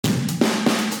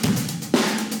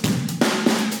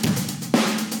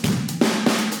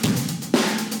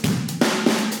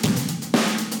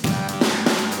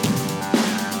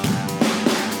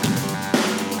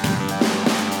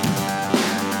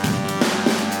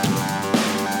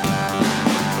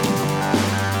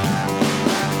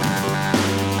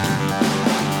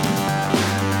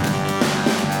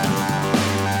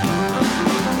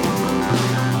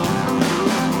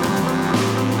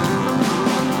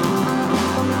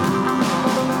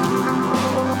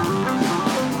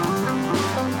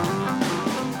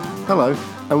Hello,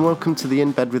 and welcome to the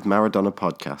In Bed with Maradona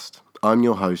podcast. I'm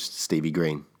your host, Stevie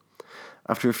Green.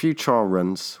 After a few trial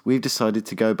runs, we've decided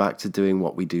to go back to doing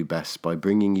what we do best by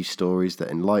bringing you stories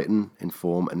that enlighten,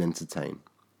 inform, and entertain.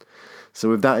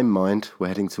 So with that in mind, we're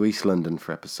heading to East London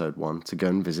for episode 1 to go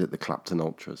and visit the Clapton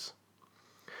Ultras.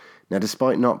 Now,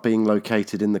 despite not being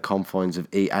located in the confines of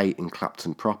E8 in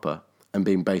Clapton proper, and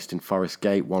being based in Forest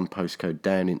Gate, one postcode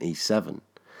down in E7,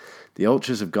 the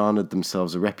Ultras have garnered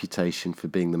themselves a reputation for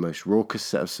being the most raucous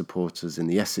set of supporters in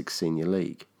the Essex Senior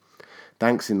League,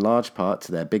 thanks in large part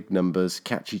to their big numbers,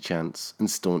 catchy chants, and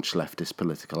staunch leftist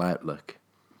political outlook.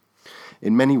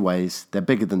 In many ways, they're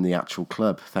bigger than the actual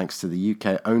club, thanks to the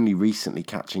UK only recently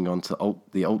catching on to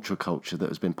the ultra culture that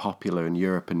has been popular in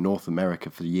Europe and North America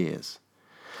for years.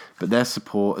 But their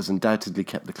support has undoubtedly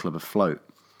kept the club afloat,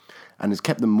 and has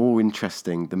kept them more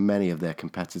interesting than many of their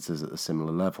competitors at a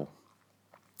similar level.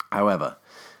 However,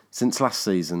 since last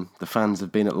season, the fans have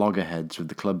been at loggerheads with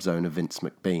the club's owner Vince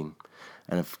McBean,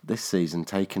 and have this season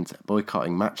taken to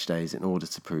boycotting match days in order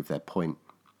to prove their point.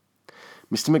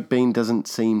 Mr. McBean doesn't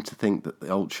seem to think that the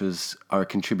Ultras are a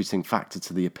contributing factor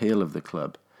to the appeal of the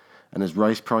club, and has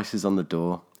raised prices on the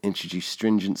door, introduced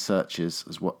stringent searches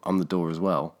on the door as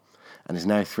well, and is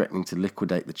now threatening to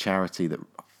liquidate the charity that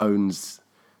owns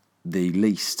the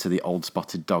lease to the Old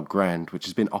Spotted Dog ground, which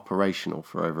has been operational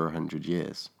for over 100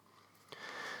 years.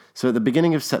 So at the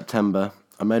beginning of September,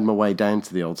 I made my way down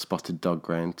to the Old Spotted Dog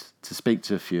ground to speak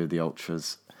to a few of the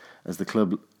Ultras as the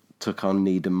club took on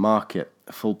Needham Market,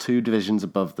 a full 2 divisions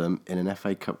above them in an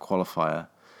FA Cup qualifier,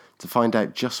 to find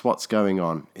out just what's going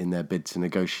on in their bid to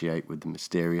negotiate with the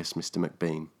mysterious Mr.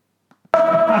 McBean.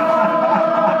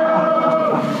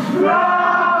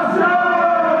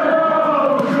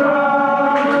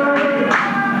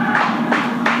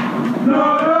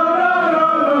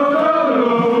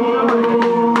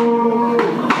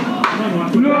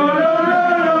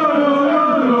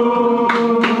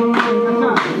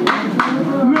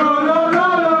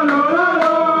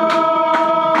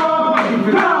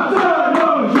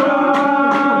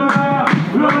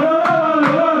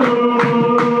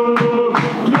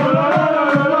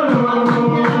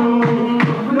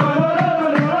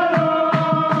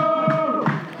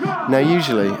 Now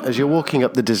usually, as you're walking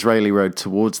up the Disraeli Road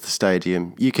towards the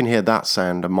stadium, you can hear that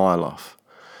sound a mile off.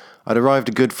 I'd arrived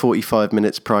a good 45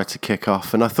 minutes prior to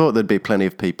kick-off, and I thought there'd be plenty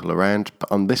of people around,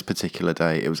 but on this particular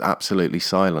day it was absolutely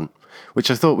silent, which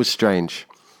I thought was strange.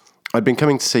 I'd been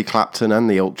coming to see Clapton and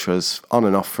the Ultras on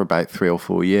and off for about 3 or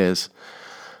 4 years,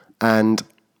 and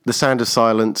the sound of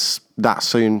silence that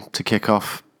soon to kick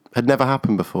off had never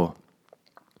happened before.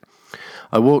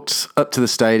 I walked up to the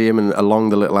stadium and along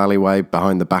the little alleyway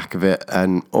behind the back of it,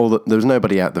 and there was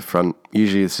nobody out the front.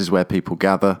 Usually this is where people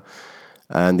gather,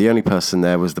 and the only person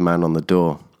there was the man on the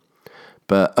door.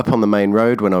 But up on the main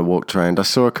road when I walked around, I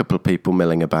saw a couple of people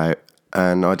milling about,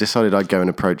 and I decided I'd go and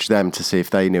approach them to see if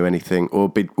they knew anything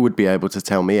or would be able to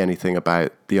tell me anything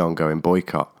about the ongoing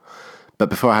boycott. But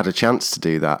before I had a chance to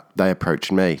do that, they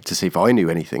approached me to see if I knew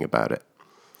anything about it.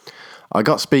 I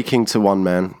got speaking to one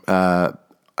man.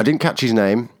 I didn't catch his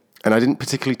name, and I didn't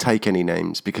particularly take any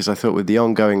names because I thought with the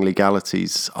ongoing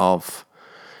legalities of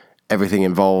everything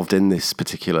involved in this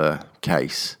particular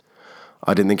case,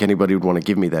 I didn't think anybody would want to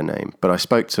give me their name. But I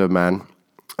spoke to a man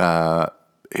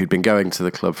who'd been going to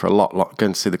the club for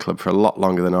going to see the club for a lot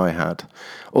longer than I had,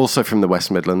 also from the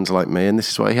West Midlands like me, and this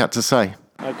is what he had to say.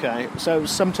 Okay, so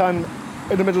sometime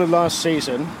in the middle of last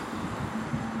season,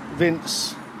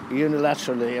 Vince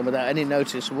unilaterally and without any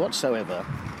notice whatsoever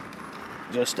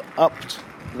just upped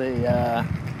the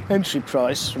entry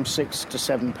price from £6 to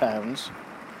 £7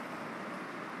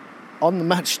 on the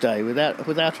match day without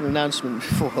an announcement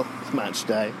before the match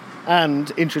day,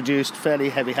 and introduced fairly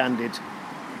heavy-handed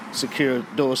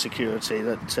door security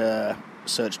that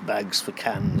searched bags for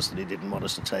cans that he didn't want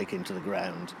us to take into the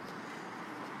ground.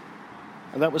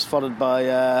 And that was followed by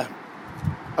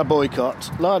a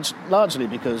boycott, largely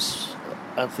because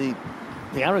of the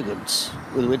arrogance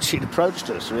with which he'd approached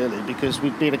us, really, because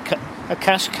we'd been a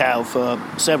cash cow for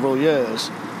several years,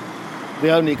 the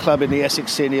only club in the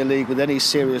Essex Senior League with any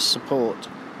serious support,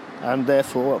 and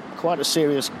therefore quite a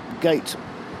serious gate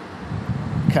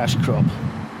cash crop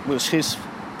was his,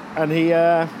 and he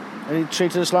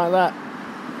treated us like that.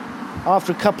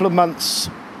 After a couple of months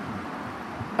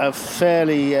of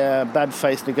fairly bad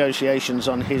faith negotiations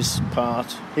on his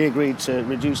part, he agreed to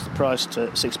reduce the price to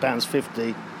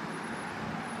 £6.50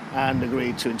 and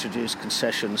agreed to introduce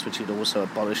concessions, which he'd also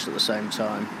abolished at the same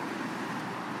time.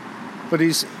 But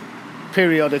he's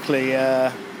periodically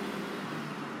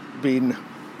been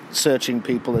searching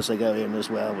people as they go in as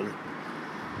well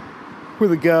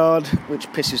with a guard, which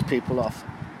pisses people off.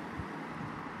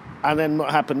 And then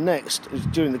what happened next is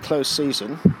during the close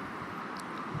season,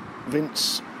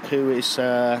 Vince, who is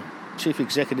chief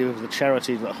executive of the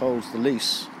charity that holds the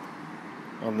lease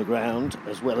on the ground,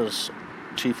 as well as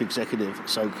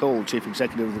so-called chief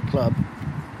executive of the club,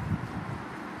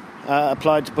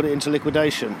 applied to put it into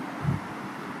liquidation.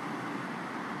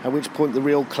 At which point the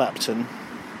real Clapton,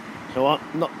 so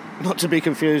not to be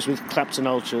confused with Clapton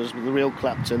Ultras, but the real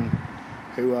Clapton,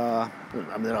 who are,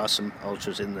 there are some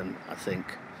Ultras in them, I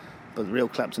think, but the real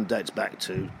Clapton dates back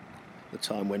to the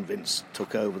time when Vince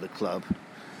took over the club,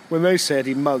 when they said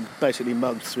he basically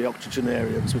mugged 3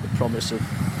 octogenarians with the promise of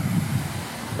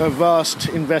a vast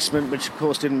investment, which of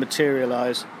course didn't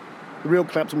materialise. The real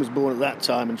Clapton was born at that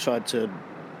time and tried to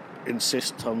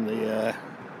insist on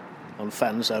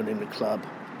fans owning the club.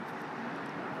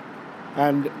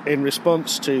 And in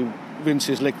response to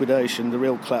Vince's liquidation, the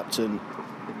real Clapton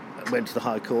went to the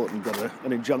High Court and got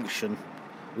an injunction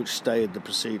which stayed the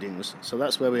proceedings. So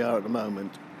that's where we are at the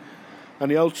moment.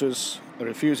 And the Ultras are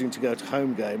refusing to go to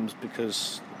home games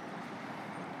because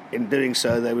in doing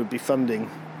so they would be funding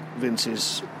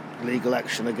Vince's legal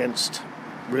action against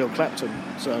real Clapton.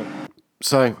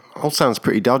 So all sounds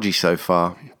pretty dodgy so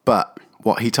far, but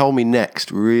what he told me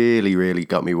next really, really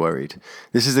got me worried.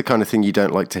 This is the kind of thing you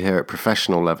don't like to hear at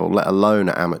professional level, let alone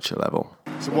at amateur level.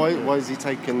 So why has he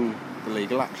taken the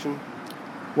legal action?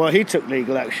 Well, he took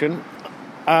legal action.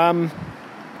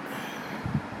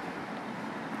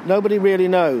 Nobody really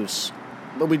knows.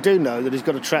 But we do know that he's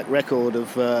got a track record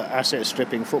of asset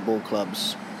stripping football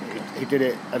clubs. He did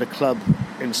it at a club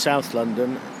in South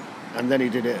London, and then he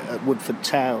did it at Woodford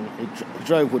Town. He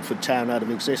drove Woodford Town out of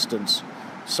existence,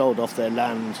 sold off their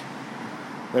land.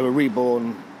 They were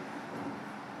reborn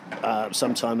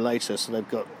sometime later, so they've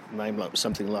got a name like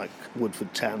something like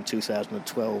Woodford Town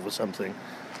 2012 or something.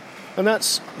 And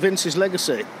that's Vince's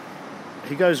legacy.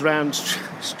 He goes around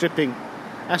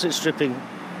asset stripping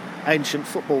ancient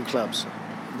football clubs.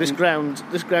 This ground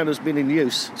has been in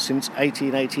use since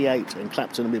 1888, and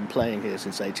Clapton have been playing here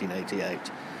since 1888,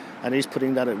 and he's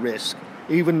putting that at risk,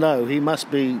 even though he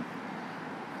must be,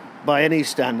 by any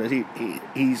standard,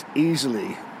 he's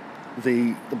easily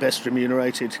the best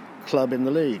remunerated club in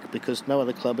the league, because no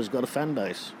other club has got a fan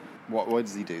base. Why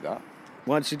does he do that?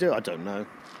 Why does he do it? I don't know.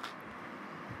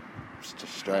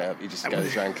 Just straight up, he just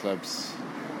goes around clubs.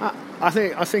 I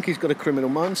think he's got a criminal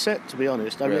mindset, to be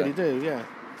honest. I really do, yeah.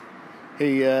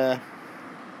 He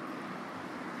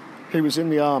was in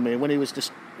the army. When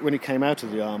he came out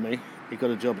of the army, he got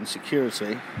a job in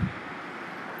security,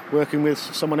 working with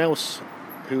someone else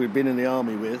who he'd been in the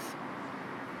army with.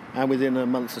 And within a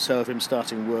month or so of him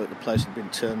starting work, the place had been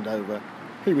turned over.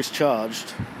 He was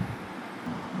charged.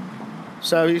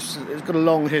 So he's got a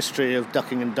long history of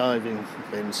ducking and diving,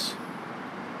 Vince.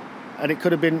 And it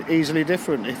could have been easily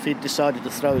different if he'd decided to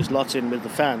throw his lot in with the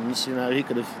fans. You know, he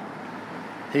could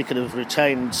have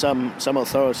retained some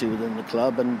authority within the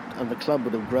club, and the club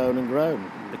would have grown and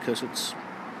grown, because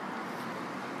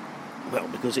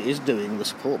it is doing. The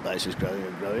support base is growing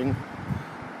and growing.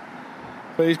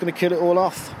 But he's going to kill it all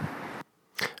off.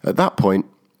 At that point,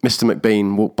 Mr.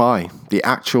 McBean walked by, the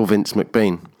actual Vince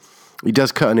McBean. He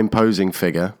does cut an imposing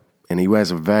figure, and he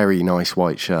wears a very nice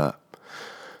white shirt.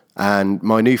 And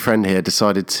my new friend here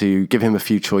decided to give him a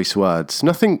few choice words.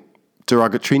 Nothing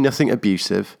derogatory, nothing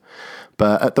abusive.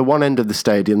 But at the one end of the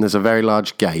stadium, there's a very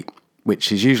large gate,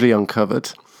 which is usually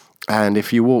uncovered. And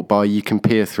if you walk by, you can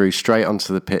peer through straight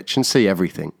onto the pitch and see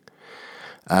everything.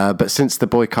 But since the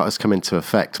boycott has come into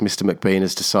effect, Mr. McBean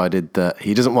has decided that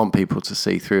he doesn't want people to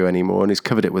see through anymore, and he's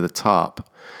covered it with a tarp.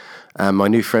 And my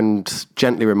new friend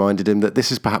gently reminded him that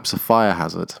this is perhaps a fire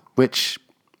hazard, which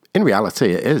in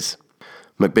reality it is.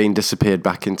 McBean disappeared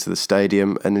back into the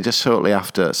stadium, and just shortly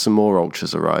after, some more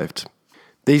ultras arrived.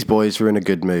 These boys were in a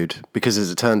good mood, because as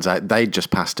it turns out, they'd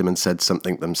just passed him and said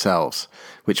something themselves,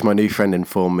 which my new friend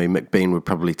informed me McBean would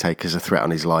probably take as a threat on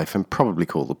his life and probably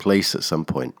call the police at some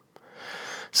point.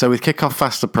 So with kickoff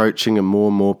fast approaching and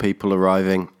more people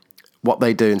arriving, what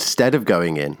they do instead of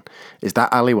going in is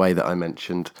that alleyway that I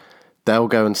mentioned. They'll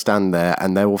go and stand there,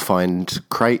 and they will find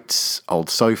crates, old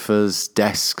sofas,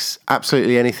 desks,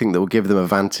 absolutely anything that will give them a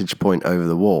vantage point over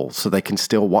the wall so they can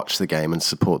still watch the game and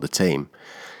support the team.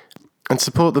 And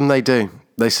support them they do.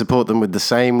 They support them with the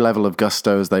same level of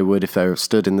gusto as they would if they were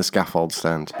stood in the scaffold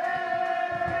stand.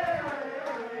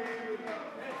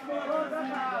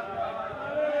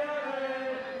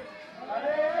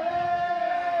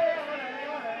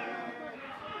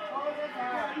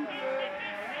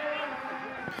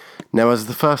 Now, as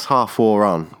the first half wore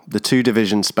on, the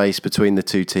two-division space between the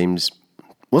two teams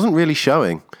wasn't really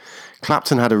showing.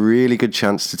 Clapton had a really good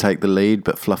chance to take the lead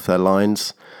but fluffed their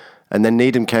lines, And then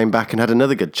Needham came back and had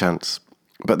another good chance.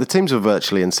 But the teams were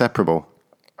virtually inseparable.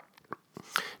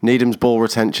 Needham's ball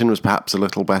retention was perhaps a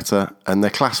little better, and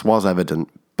their class was evident,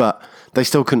 but they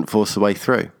still couldn't force their way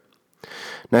through.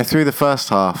 Now, through the first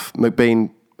half,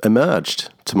 McBean emerged,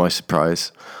 to my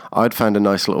surprise. I'd found a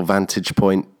nice little vantage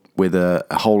point with a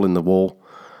hole in the wall,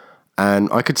 and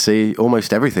I could see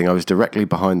almost everything. I was directly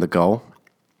behind the goal,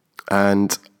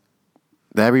 and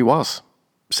there he was.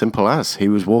 Simple as. He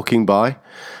was walking by,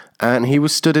 and he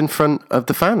was stood in front of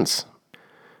the fans.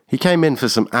 He came in for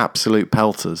some absolute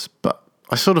pelters, but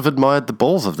I sort of admired the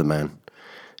balls of the man.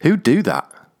 Who'd do that?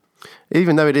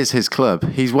 Even though it is his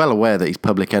club, he's well aware that he's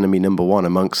public enemy number one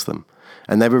amongst them,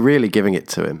 and they were really giving it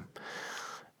to him.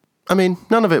 I mean,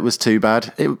 none of it was too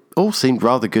bad. It all seemed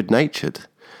rather good-natured.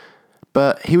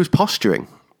 But he was posturing,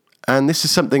 and this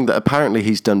is something that apparently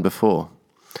he's done before.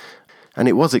 And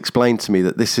it was explained to me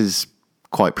that this is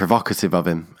quite provocative of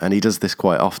him, and he does this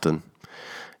quite often.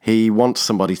 He wants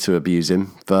somebody to abuse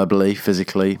him, verbally,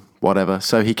 physically, whatever,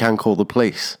 so he can call the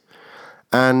police.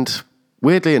 And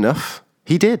weirdly enough,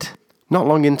 he did. Not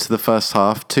long into the first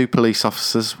half, 2 police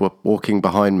officers were walking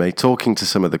behind me, talking to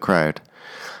some of the crowd.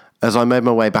 As I made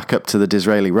my way back up to the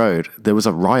Disraeli Road, there was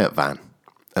a riot van,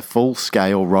 a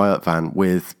full-scale riot van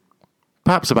with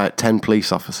perhaps about 10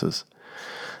 police officers.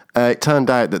 It turned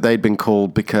out that they'd been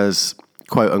called because,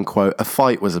 quote-unquote, a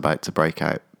fight was about to break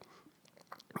out.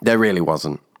 There really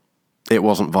wasn't. It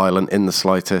wasn't violent in the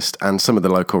slightest, and some of the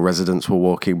local residents were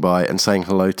walking by and saying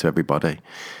hello to everybody.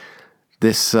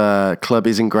 This club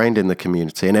is ingrained in the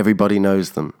community, and everybody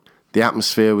knows them. The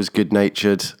atmosphere was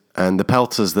good-natured, and the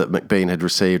pelters that McBean had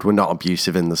received were not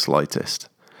abusive in the slightest.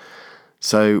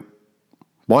 So,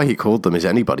 why he called them is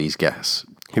anybody's guess.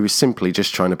 He was simply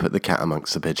just trying to put the cat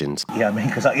amongst the pigeons. Yeah, I mean,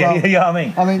 because you know what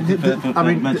I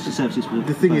mean.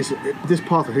 The thing is, this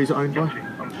Parker, who's it owned by?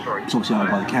 It's obviously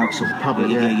owned by the council. Public,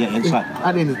 yeah. It's like,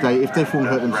 at the end of the day, if they fall and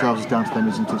hurt themselves, it's down to them,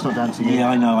 isn't it? It's not down to you. Yeah,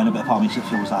 I know, but part of me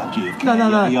feels that due. No.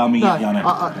 Yeah, I mean, yeah, I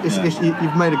know.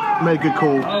 You've made a good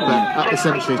call, but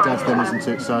essentially it's down to them, isn't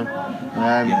it? So,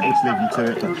 let's leave you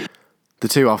to it. The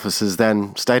 2 officers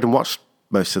then stayed and watched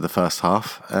most of the first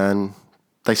half, and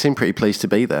they seemed pretty pleased to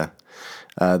be there.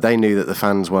 They knew that the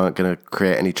fans weren't going to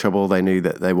create any trouble. They knew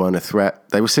that they weren't a threat.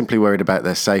 They were simply worried about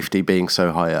their safety being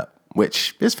so high up,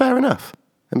 which is fair enough.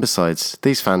 And besides,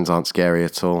 these fans aren't scary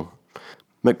at all.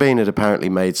 McBean had apparently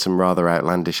made some rather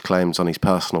outlandish claims on his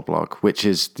personal blog, which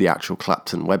is the actual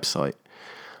Clapton website,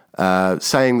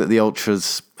 saying that the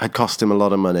Ultras had cost him a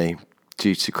lot of money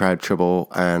due to crowd trouble,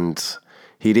 and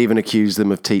he'd even accused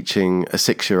them of teaching a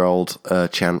 6-year-old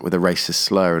chant with a racist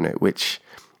slur in it, which,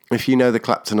 if you know the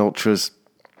Clapton Ultras,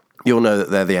 you'll know that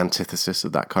they're the antithesis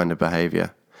of that kind of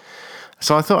behaviour.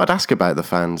 So I thought I'd ask about the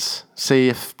fans, see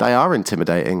if they are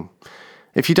intimidating.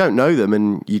 If you don't know them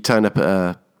and you turn up at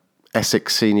a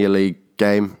Essex Senior League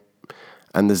game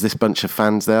and there's this bunch of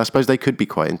fans there, I suppose they could be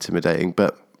quite intimidating,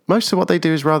 but most of what they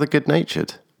do is rather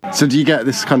good-natured. So do you get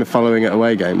this kind of following at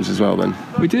away games as well then?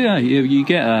 We do, yeah. You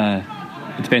get,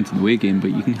 it depends on the away game,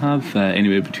 but you can have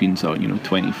anywhere between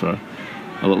 20 for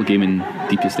a little game in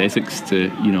deepest Essex to,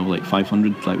 like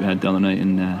 500 like we had the other night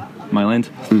in Mile End.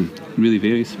 It really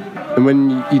varies. And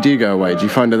when you do go away, do you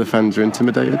find other fans are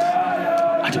intimidated?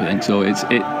 I don't think so.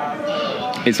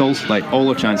 It's also like all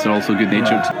our chants are also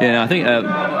good-natured. Yeah, I think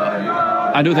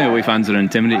I don't think away fans are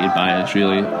intimidated by it.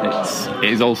 Really,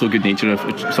 it is also good-natured.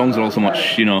 Songs are also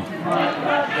much, a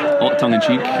lot of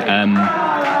tongue-in-cheek.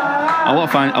 A lot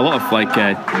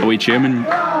of away chairmen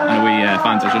and away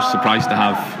fans are just surprised to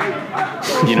have,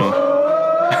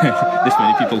 this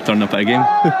many people turn up at a game,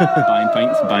 buying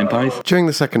pints and buying pies. During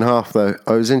the second half, though,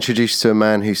 I was introduced to a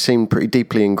man who seemed pretty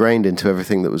deeply ingrained into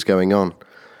everything that was going on.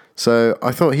 So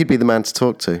I thought he'd be the man to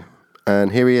talk to,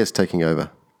 and here he is taking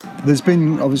over. There's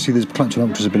Clapton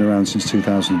Ultras have been around since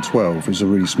 2012. It was a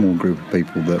really small group of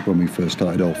people that when we first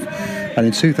started off. And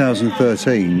in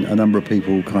 2013, a number of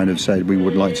people kind of said we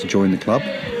would like to join the club.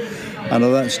 And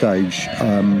at that stage,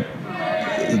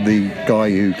 the guy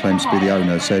who claims to be the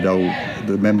owner said,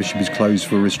 the membership is closed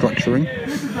for restructuring.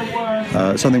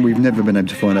 Something we've never been able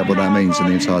to find out what that means in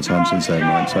the entire time since then,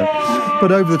 right? So,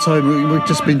 but over the time, we've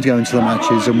just been going to the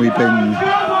matches and we've been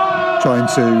trying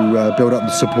to build up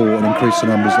the support and increase the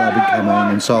numbers that have been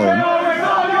coming and so on.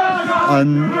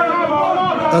 And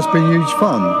that's been huge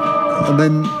fun. And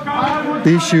then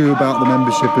the issue about the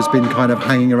membership has been kind of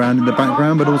hanging around in the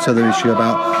background, but also the issue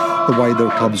about the way the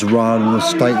clubs run and the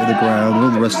state of the ground and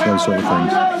all the rest of those sort of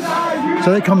things.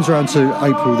 So it comes around to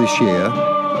April this year,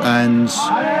 and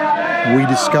we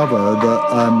discover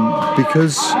that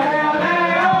because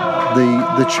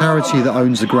the charity that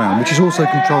owns the ground, which is also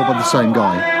controlled by the same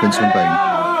guy, Vincent Bean,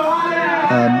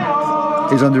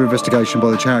 is under investigation by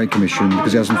the Charity Commission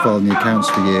because he hasn't filed any accounts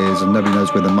for years and nobody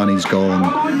knows where the money's gone.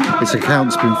 His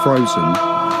account's been frozen.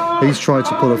 He's tried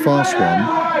to pull a fast one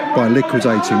by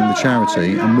liquidating the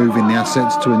charity and moving the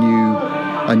assets to a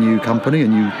new company, a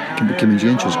new community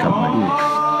interest company.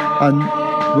 And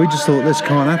we just thought this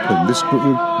can't happen.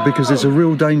 Because there's a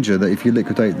real danger that if you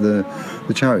liquidate the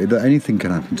charity, that anything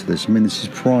can happen to this. I mean, this is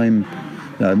prime,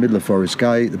 middle of Forest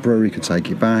Gate. The brewery could take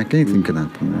it back. Anything can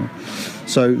happen. Right?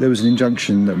 So there was an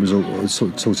injunction that was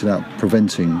sorted out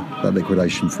preventing that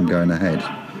liquidation from going ahead.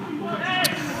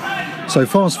 So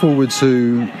fast forward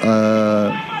to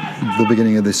the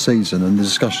beginning of this season and the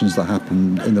discussions that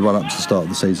happened in the run-up to the start of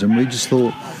the season, we just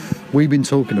thought, we've been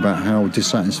talking about how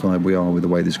dissatisfied we are with the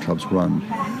way this club's run.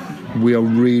 We are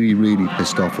really, really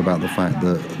pissed off about the fact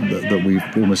that we've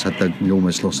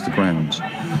almost lost the ground.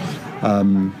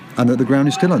 And that the ground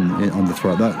is still under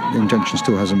threat. That injunction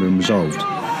still hasn't been resolved.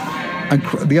 And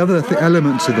the other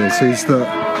element to this is that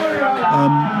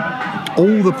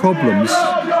all the problems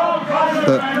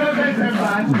that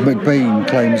McBean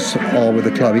claims are with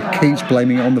the club, he keeps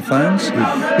blaming it on the fans.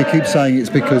 He keeps saying it's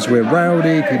because we're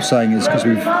rowdy, he keeps saying it's because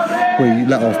we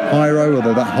let off pyro,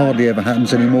 although that hardly ever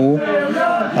happens anymore.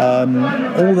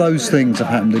 All those things have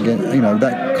happened again,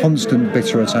 that constant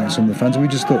bitter attacks on the fans, and we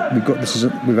just thought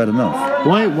we've had enough.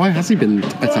 Why has he been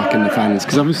attacking the fans?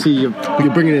 Because obviously you're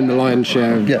bringing in the lion's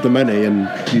share of the money, and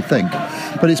you think,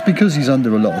 but it's because he's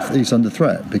under he's under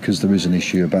threat, because there is an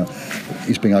issue about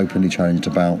he's being openly challenged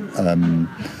about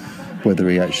whether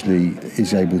he actually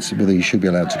is able to, whether he should be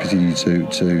allowed to continue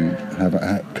to have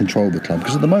control of the club.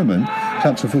 Because at the moment,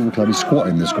 Clapton Football Club is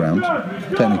squatting this ground.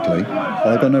 Technically,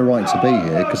 they've got no right to be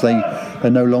here because they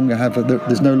no longer have.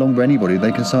 There's no longer anybody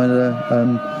they can sign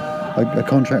a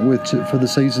contract with for the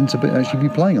season to actually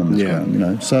be playing on this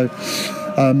ground. So,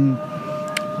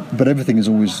 but everything is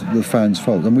always the fans'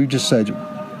 fault, and we've just said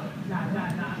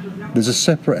there's a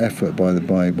separate effort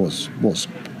by what's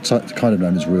kind of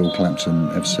known as Real Clapton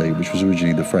FC, which was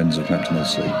originally the Friends of Clapton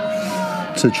FC,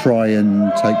 to try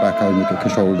and take back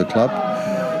control of the club,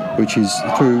 which is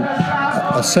through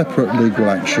a separate legal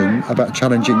action about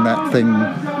challenging that thing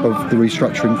of the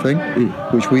restructuring thing,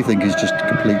 which we think is just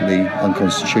completely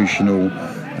unconstitutional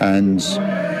and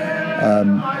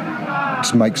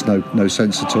just makes no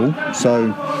sense at all.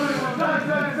 So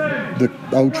the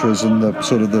ultras and the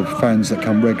sort of the fans that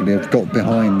come regularly have got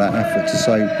behind that effort to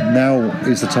say now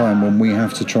is the time when we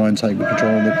have to try and take the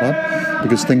control of the club,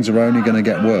 because things are only going to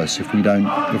get worse if we don't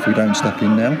step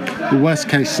in now. The worst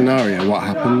case scenario, what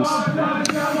happens?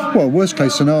 Well, worst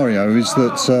case scenario is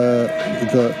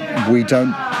that we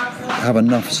don't have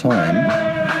enough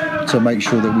time to make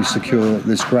sure that we secure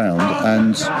this ground,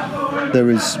 and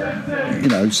there is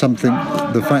something.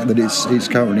 The fact that it's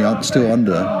currently still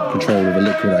under control of a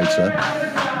liquidator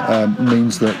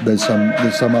means that there's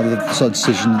some other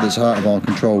decision that's out of our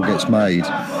control gets made,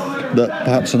 that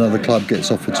perhaps another club gets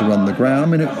offered to run the ground.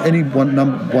 I mean, any one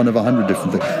of 100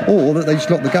 different things, or that they just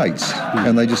lock the gates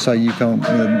and they just say you can't,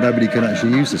 nobody can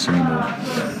actually use this anymore,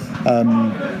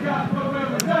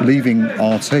 leaving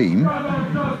our team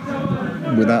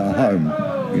without a home.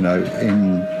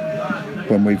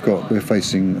 When we're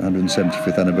facing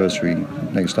 175th anniversary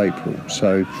next April,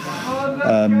 so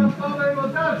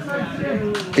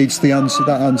it's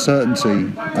that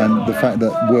uncertainty and the fact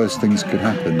that worse things could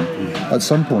happen. At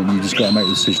some point, you just got to make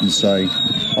the decision to say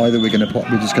either we're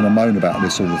just going to moan about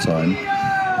this all the time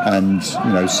and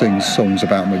sing songs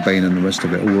about McBean and the rest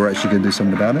of it, or we're actually going to do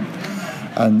something about it.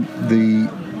 And the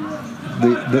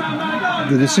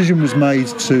decision was made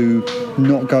to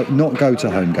not go to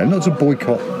home game, not to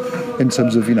boycott in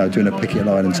terms of doing a picket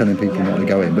line and telling people not to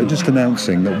go in, but just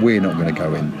announcing that we're not going to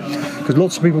go in, because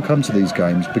lots of people come to these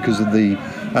games because of the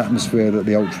atmosphere that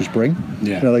the ultras bring.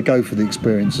 They go for the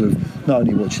experience of not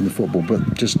only watching the football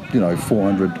but just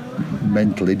 400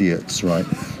 mental idiots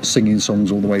singing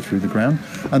songs all the way through the ground,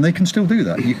 and they can still do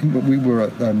that. We were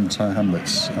at Tower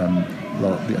Hamlets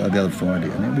the other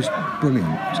Friday, and it was brilliant.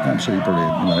 It's absolutely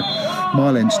brilliant.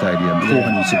 Mile End Stadium,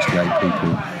 468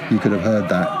 people. You could have heard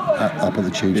that up at the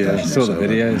tube station. I saw the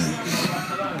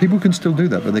videos. People can still do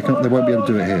that, but they won't be able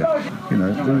to do it here.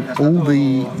 All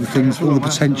the things, all the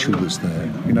potential that's there.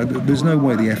 There's no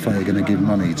way the FA are going to give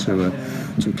money to a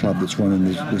club that's running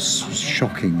this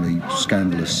shockingly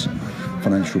scandalous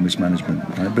financial mismanagement.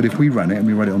 Right? But if we ran it and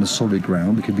we ran it on a solid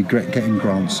ground, we could be getting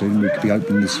grants in, we could be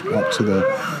opening this up to the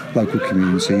local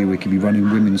community, we could be running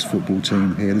women's football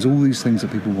team here. There's all these things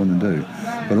that people want to do,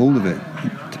 but all of it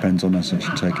depends on us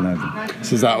actually taking over.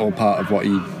 So is that all part of what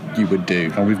you would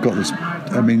do? And we've got this.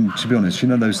 I mean, to be honest,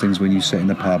 those things when you sit in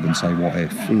a pub and say, what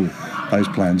if? Those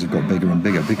plans have got bigger and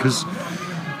bigger, because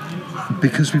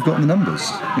Because we've got the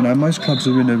numbers. Most clubs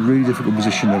are in a really difficult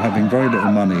position of having very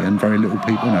little money and very little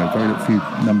people, very little few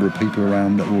number of people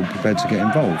around that were prepared to get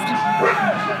involved.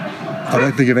 I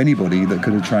don't think of anybody that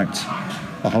could attract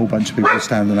a whole bunch of people to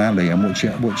stand in an alley and watch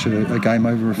a game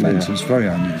over a fence. It's very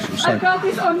unusual. So, I've got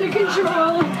this under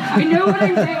control. I know what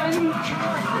I'm doing.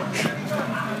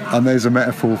 And there's a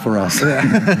metaphor for us.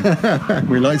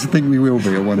 We like to think we will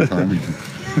be at one time.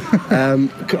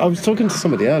 I was talking to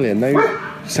somebody earlier and they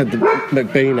said that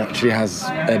McBean actually has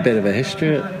a bit of a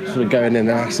history at sort of going in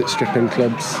and asset stripping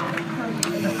clubs.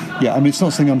 Yeah, it's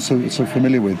not something I'm so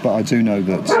familiar with, but I do know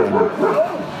that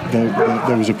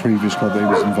there was a previous club that he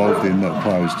was involved in that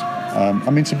closed.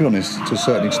 To be honest, to a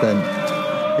certain extent,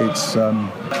 it's I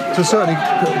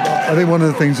think one of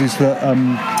the things is that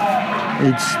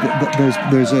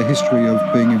there's a history of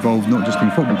being involved not just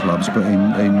in football clubs but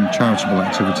in charitable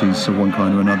activities of one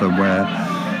kind or another where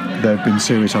there have been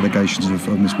serious allegations of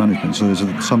mismanagement. So there's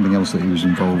something else that he was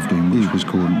involved in, which was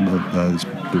called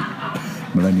the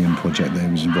Millennium Project that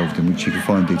he was involved in, which you can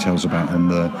find details about on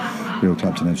the Real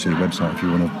Clapton FC website if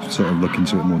you want to sort of look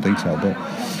into it in more detail. But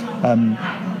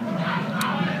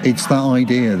it's that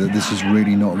idea that this is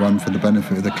really not run for the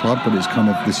benefit of the club, but it's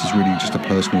this is really just a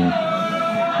personal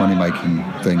money-making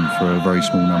thing for a very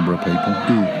small number of people.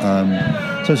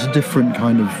 So it's a different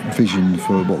kind of vision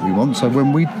for what we want. So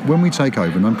when we take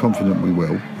over, and I'm confident we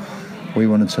will, we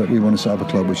want to set up a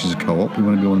club which is a co-op. We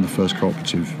want to be one of the first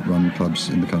cooperative-run clubs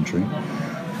in the country.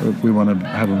 We want to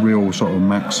have a real sort of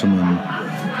maximum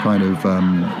kind of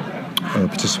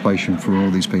participation for all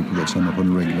these people that turn up on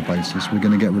a regular basis. We're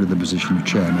going to get rid of the position of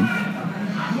chairman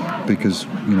because,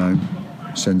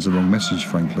 sends the wrong message,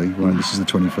 frankly. Right, this is the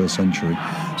 21st century.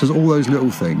 So there's all those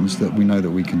little things that we know that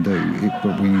we can do,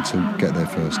 but we need to get there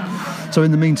first. So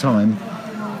in the meantime,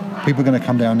 people are going to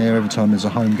come down here every time there's a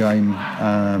home game,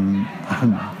 and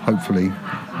hopefully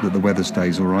that the weather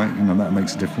stays all right. That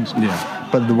makes a difference. Yeah.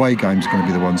 But the away games are going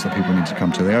to be the ones that people need to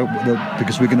come to.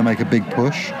 Because we're going to make a big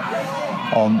push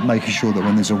on making sure that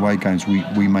when there's away games,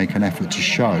 we make an effort to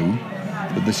show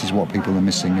that this is what people are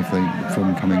missing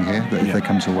from coming here. That if they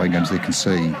come to away games, they can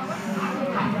see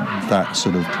that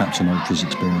sort of Clapton Ultras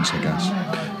experience, I guess.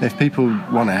 If people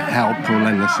want to help or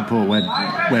lend their support, where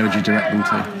would you direct them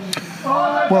to?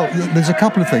 Well, there's a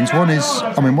couple of things. One is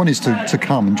to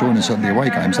come and join us at the away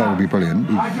games. That would be brilliant.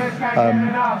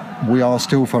 We are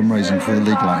still fundraising for the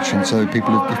legal action. So if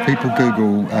people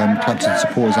Google Clapton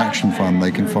Supporters Action Fund,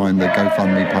 they can find the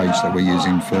GoFundMe page that we're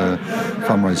using for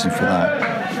fundraising for that.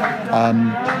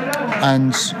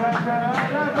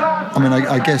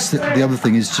 I guess the other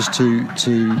thing is just to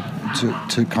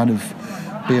kind of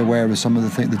be aware of some of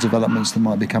the developments that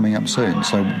might be coming up soon.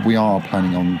 So we are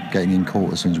planning on getting in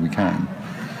court as soon as we can.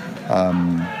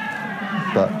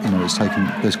 But it's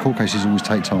those court cases always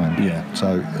take time. Yeah.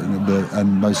 So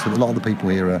a lot of the people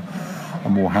here are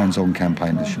more hands-on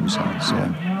campaigners, should we say? So,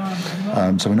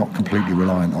 so we're not completely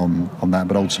reliant on that,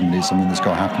 but ultimately it's something that's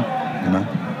got to happen.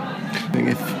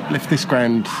 If this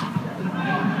ground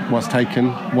was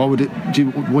taken, what do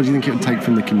you think it would take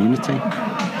from the community?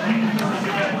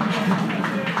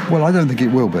 Well, I don't think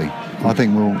it will be. I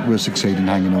think we'll succeed in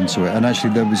hanging on to it. And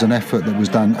actually, there was an effort that was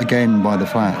done again by the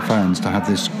fans to have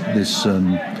this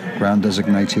ground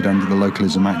designated under the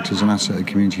Localism Act as an asset of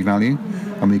community value,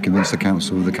 and we convinced the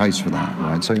council of the case for that.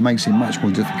 Right, so it makes it much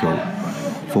more difficult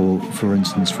for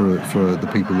instance, for the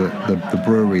people that the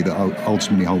brewery that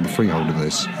ultimately hold the freehold of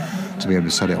this to be able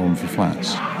to set it on for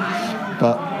flats.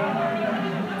 But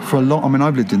for a long,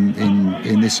 I've lived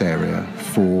in this area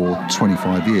for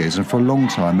 25 years, and for a long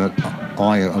time, a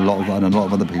lot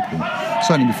of other people,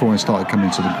 certainly before I started coming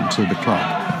to the club,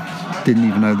 didn't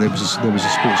even know there was a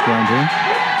sports ground here.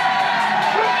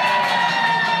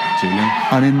 Do you know?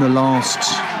 And in the last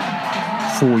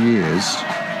 4 years,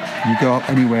 you go up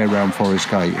anywhere around Forest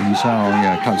Gate and you say, oh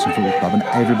yeah, Clapton Football Club, and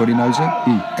everybody knows it.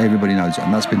 Everybody knows it,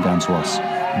 and that's been down to us.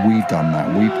 We've done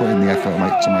that. We put in the effort to make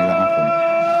that happen.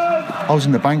 I was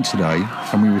in the bank today,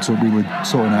 and we were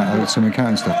sorting out some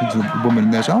accounting stuff, and the woman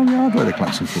in there said, "Oh yeah, I've heard of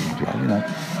Clapton Football Club."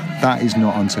 That is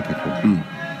not untypical.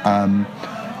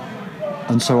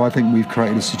 And so I think we've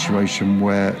created a situation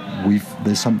where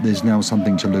there's now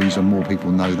something to lose, and more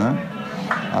people know that.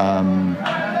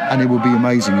 And it would be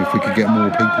amazing if we could get more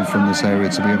people from this area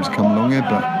to be able to come along here,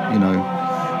 but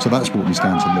so that's what we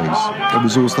stand to lose. A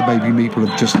resource that maybe people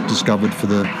have just discovered for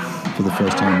the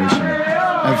first time recently.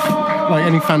 Have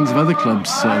any fans of other clubs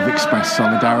sort of expressed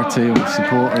solidarity or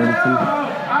support or anything?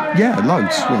 Yeah,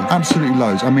 loads. Yeah. Absolutely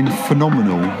loads.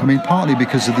 Phenomenal. Partly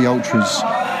because of the Ultras'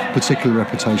 particular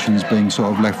reputation as being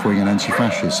sort of left-wing and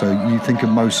anti-fascist. So you think of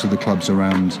most of the clubs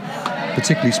around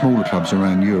particularly smaller clubs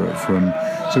around Europe.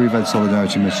 So we've had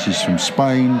solidarity messages from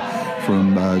Spain,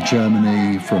 from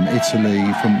Germany, from Italy,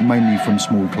 mainly from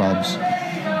small clubs.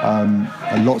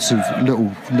 And lots of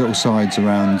little sides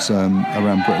around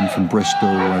Britain, from Bristol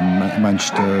and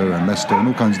Manchester and Leicester and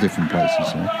all kinds of different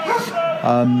places.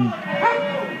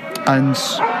 And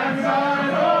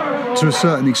to a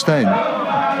certain extent,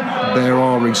 there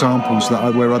are examples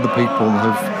where other people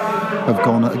have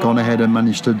gone ahead and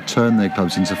managed to turn their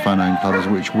clubs into fan-owned clubs,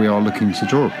 which we are looking to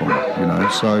draw upon.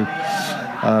 So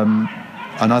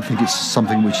and I think it's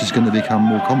something which is going to become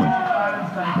more common.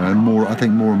 I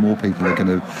think more and more people are going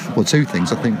to. Well, two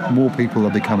things. I think more people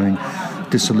are becoming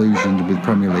disillusioned with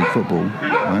Premier League football.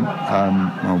 Right?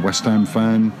 I'm a West Ham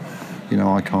fan.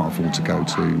 I can't afford to go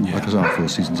to. I can't afford a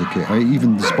season ticket.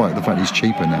 Even despite the fact it's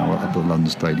cheaper now up at London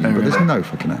Stadium, but there's no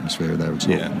fucking atmosphere there at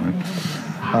all.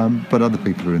 Right? But other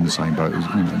people are in the same boat.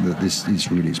 That this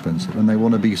is really expensive, and they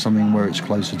want to be something where it's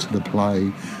closer to the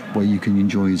play, where you can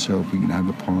enjoy yourself. You can have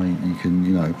a pint. You can,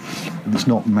 There's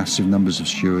not massive numbers of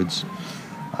stewards.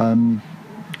 And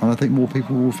I think more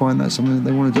people will find that something that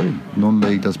they want to do.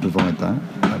 Non-league does provide that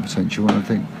potential, and I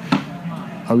think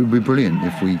it would be brilliant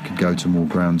if we could go to more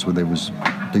grounds where there was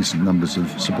decent numbers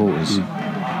of supporters,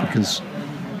 because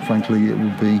frankly it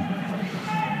would be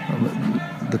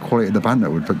the quality of the banter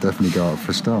would definitely go up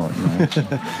for a start.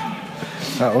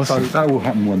 That will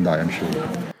happen one day, I'm sure.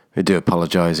 I do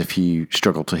apologise if you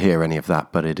struggle to hear any of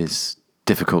that, but it is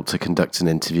difficult to conduct an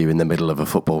interview in the middle of a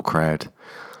football crowd.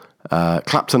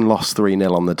 Clapton lost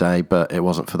 3-0 on the day, but it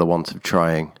wasn't for the want of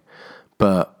trying.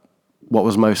 But what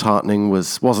was most heartening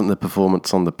wasn't the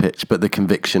performance on the pitch, but the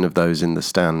conviction of those in the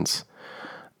stands.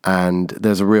 And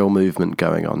there's a real movement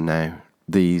going on now.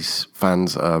 These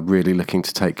fans are really looking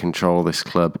to take control of this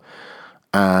club.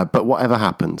 But whatever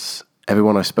happens,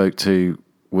 everyone I spoke to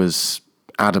was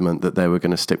adamant that they were going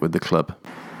to stick with the club.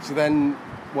 So then,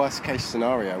 worst case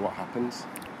scenario, what happens?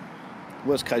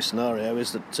 Worst case scenario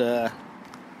is that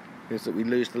we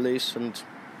lose the lease and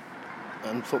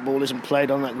football isn't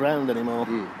played on that ground anymore.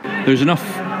 There's enough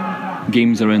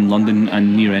games around London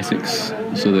and near Essex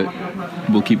so that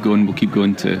we'll keep going to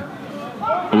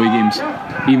away games.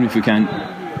 Even if we can't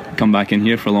come back in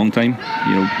here for a long time,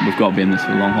 we've got to be in this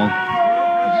for the long haul.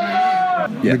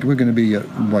 Yeah, we're going to be at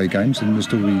away games, and we'll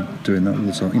still be doing that all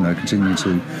the time. Continue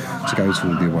to go to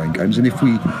all the away games. And if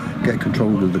we get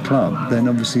control of the club, then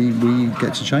obviously we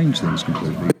get to change things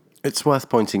completely. It's worth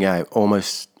pointing out,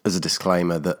 almost as a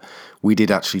disclaimer, that we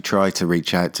did actually try to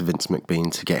reach out to Vince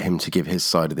McBean to get him to give his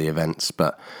side of the events,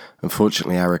 but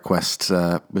unfortunately our request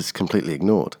was completely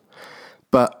ignored.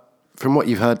 But from what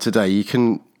you've heard today, you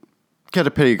can get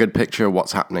a pretty good picture of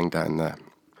what's happening down there.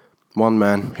 One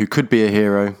man who could be a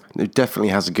hero, who definitely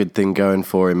has a good thing going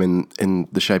for him in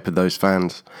the shape of those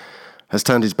fans, has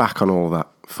turned his back on all that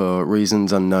for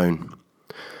reasons unknown.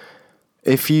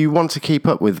 If you want to keep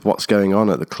up with what's going on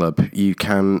at the club, you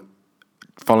can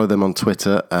follow them on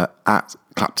Twitter at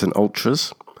Clapton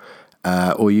Ultras,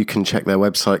 or you can check their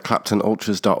website,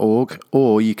 claptonultras.org,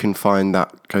 or you can find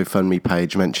that GoFundMe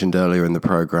page mentioned earlier in the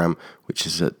programme, which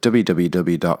is at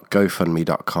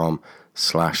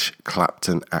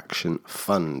www.gofundme.com/Clapton Action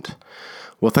Fund.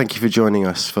 Well, thank you for joining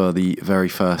us for the very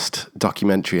first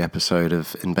documentary episode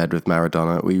of In Bed with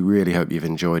Maradona. We really hope you've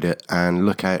enjoyed it, and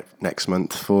look out next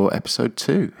month for episode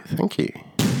 2. Thank you.